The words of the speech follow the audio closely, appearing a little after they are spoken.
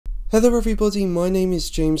Hello everybody, my name is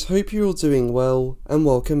James, hope you're all doing well, and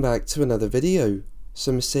welcome back to another video.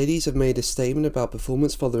 So Mercedes have made a statement about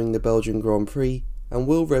performance following the Belgian Grand Prix, and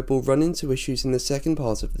will Red Bull run into issues in the second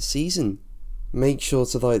part of the season? Make sure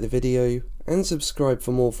to like the video, and subscribe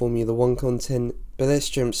for more Formula 1 content, but let's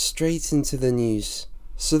jump straight into the news.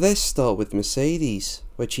 So let's start with Mercedes,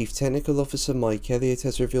 where Chief Technical Officer Mike Elliott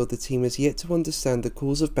has revealed the team has yet to understand the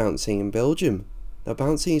cause of bouncing in Belgium. Now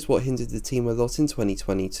bouncing is what hindered the team a lot in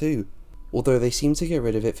 2022, although they seem to get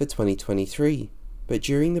rid of it for 2023, but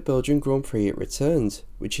during the Belgian Grand Prix it returned,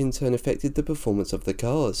 which in turn affected the performance of the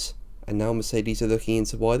cars, and now Mercedes are looking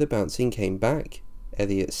into why the bouncing came back.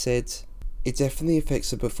 Elliott said, "It definitely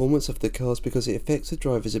affects the performance of the cars because it affects the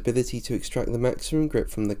driver's ability to extract the maximum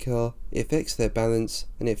grip from the car, it affects their balance,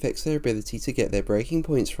 and it affects their ability to get their braking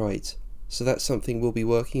points right, so that's something we'll be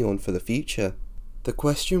working on for the future." The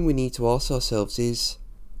question we need to ask ourselves is,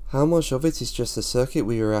 how much of it is just the circuit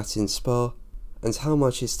we were at in Spa, and how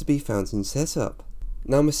much is to be found in setup?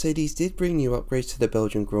 Now Mercedes did bring new upgrades to the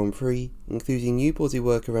Belgian Grand Prix, including new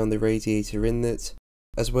bodywork around the radiator inlet,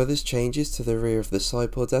 as well as changes to the rear of the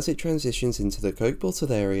side pod as it transitions into the Coke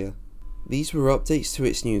bottle area. These were updates to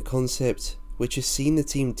its new concept, which has seen the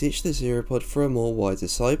team ditch the Zero Pod for a more wider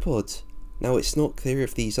side pod. Now it's not clear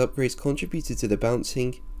if these upgrades contributed to the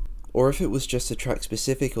bouncing, or if it was just a track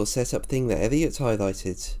specific or setup thing that Elliott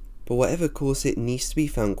highlighted, but whatever caused it needs to be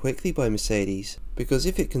found quickly by Mercedes, because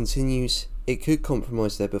if it continues, it could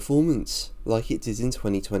compromise their performance, like it did in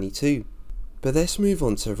 2022. But let's move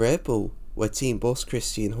on to Red Bull, where team boss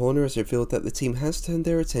Christian Horner has revealed that the team has turned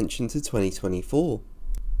their attention to 2024.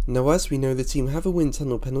 Now as we know, the team have a wind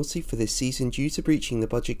tunnel penalty for this season due to breaching the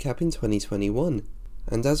budget cap in 2021,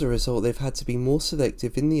 and as a result they've had to be more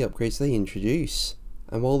selective in the upgrades they introduce.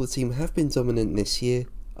 And while the team have been dominant this year,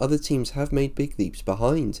 other teams have made big leaps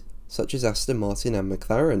behind, such as Aston Martin and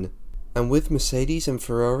McLaren. And with Mercedes and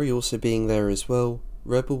Ferrari also being there as well,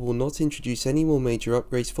 Red Bull will not introduce any more major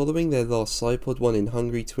upgrades following their last sidepod one in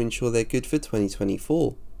Hungary to ensure they're good for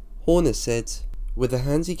 2024. Horner said, "With the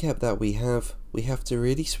handicap that we have to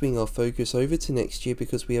really swing our focus over to next year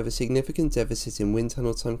because we have a significant deficit in wind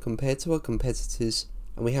tunnel time compared to our competitors,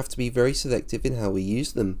 and we have to be very selective in how we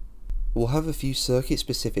use them. We'll have a few circuit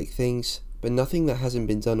specific things, but nothing that hasn't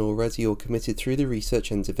been done already or committed through the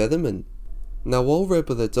research and development." Now while Red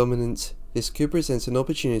Bull are dominant, this could present an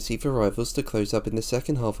opportunity for rivals to close up in the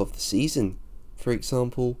second half of the season. For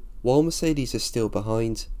example, while Mercedes are still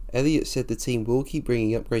behind, Elliott said the team will keep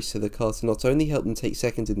bringing upgrades to the car to not only help them take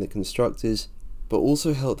second in the Constructors, but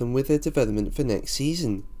also help them with their development for next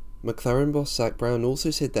season. McLaren boss Zak Brown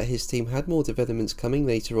also said that his team had more developments coming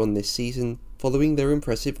later on this season, following their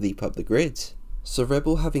impressive leap up the grid. So Red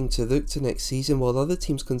Bull having to look to next season while other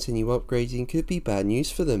teams continue upgrading could be bad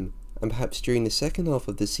news for them, and perhaps during the second half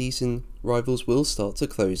of the season, rivals will start to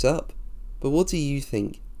close up. But what do you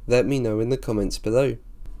think? Let me know in the comments below.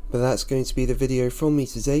 But that's going to be the video from me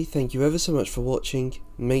today. Thank you ever so much for watching.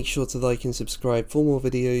 Make sure to like and subscribe for more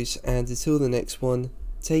videos, and until the next one,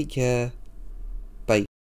 take care.